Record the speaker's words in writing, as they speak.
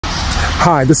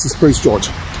Hi, this is Praise George.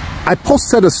 I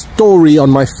posted a story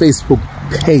on my Facebook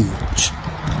page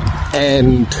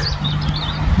and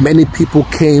many people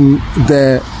came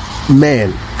there,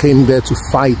 men came there to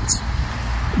fight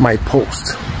my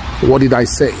post. What did I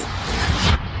say?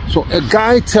 So a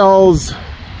guy tells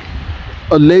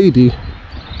a lady,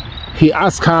 he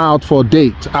asked her out for a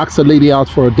date, asked a lady out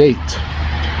for a date,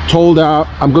 told her,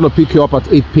 I'm gonna pick you up at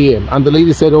 8 p.m. and the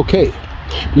lady said, okay.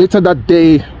 Later that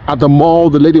day at the mall,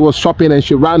 the lady was shopping and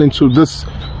she ran into this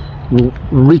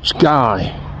rich guy.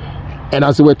 And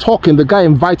as they were talking, the guy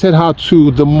invited her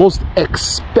to the most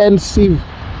expensive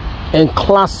and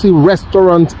classy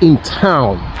restaurant in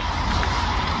town.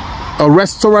 A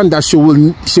restaurant that she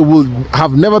will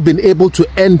have never been able to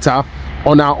enter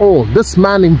on her own. This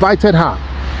man invited her,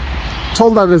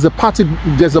 told her there's a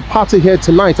party here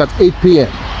tonight at 8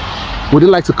 p.m. Would you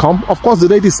like to come? Of course, the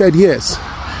lady said yes,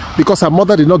 because her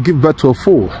mother did not give birth to a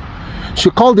fool. She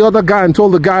called the other guy and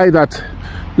told the guy that,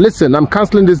 listen, I'm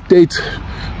canceling this date.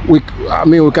 We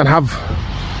can have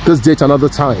this date another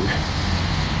time.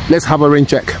 Let's have a rain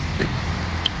check.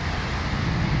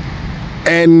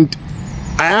 And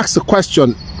I asked the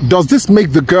question, does this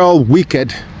make the girl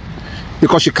wicked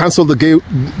because she canceled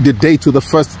the date to the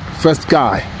first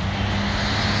guy?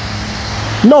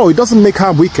 No, it doesn't make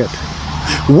her wicked.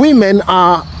 Women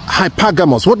are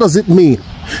hypergamous. What does it mean?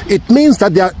 It means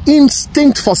that their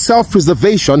instinct for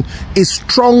self-preservation is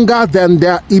stronger than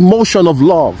their emotion of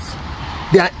love.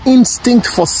 Their instinct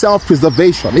for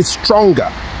self-preservation is stronger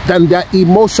than their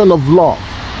emotion of love.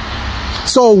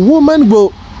 So a woman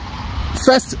will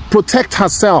first protect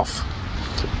herself,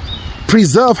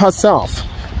 preserve herself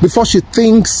before she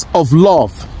thinks of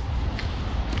love.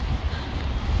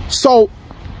 So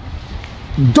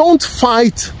don't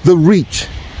fight the rich.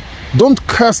 Don't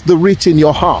curse the rich in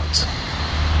your heart.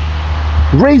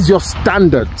 Raise your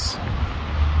standards.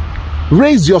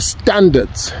 Raise your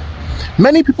standards.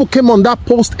 Many people came on that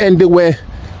post and they were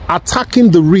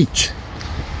attacking the rich.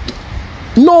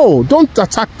 No, don't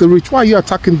attack the rich. Why are you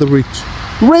attacking the rich?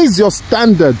 Raise your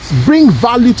standards. Bring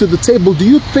value to the table. Do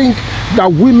you think that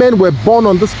women were born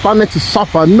on this planet to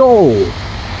suffer? No.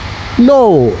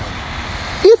 No.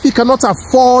 If you cannot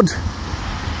afford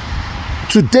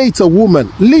to date a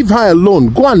woman, leave her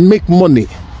alone. Go and make money.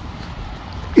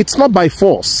 It's not by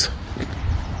force.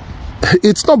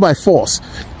 It's not by force.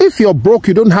 If you're broke,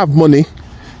 you don't have money,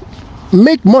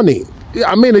 make money.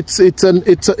 I mean, that's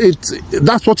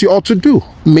what you ought to do.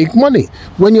 Make money.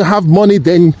 When you have money,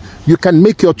 then you can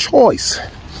make your choice.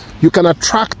 You can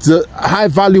attract the high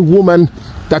value woman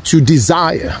that you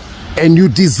desire and you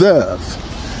deserve.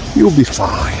 You'll be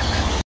fine.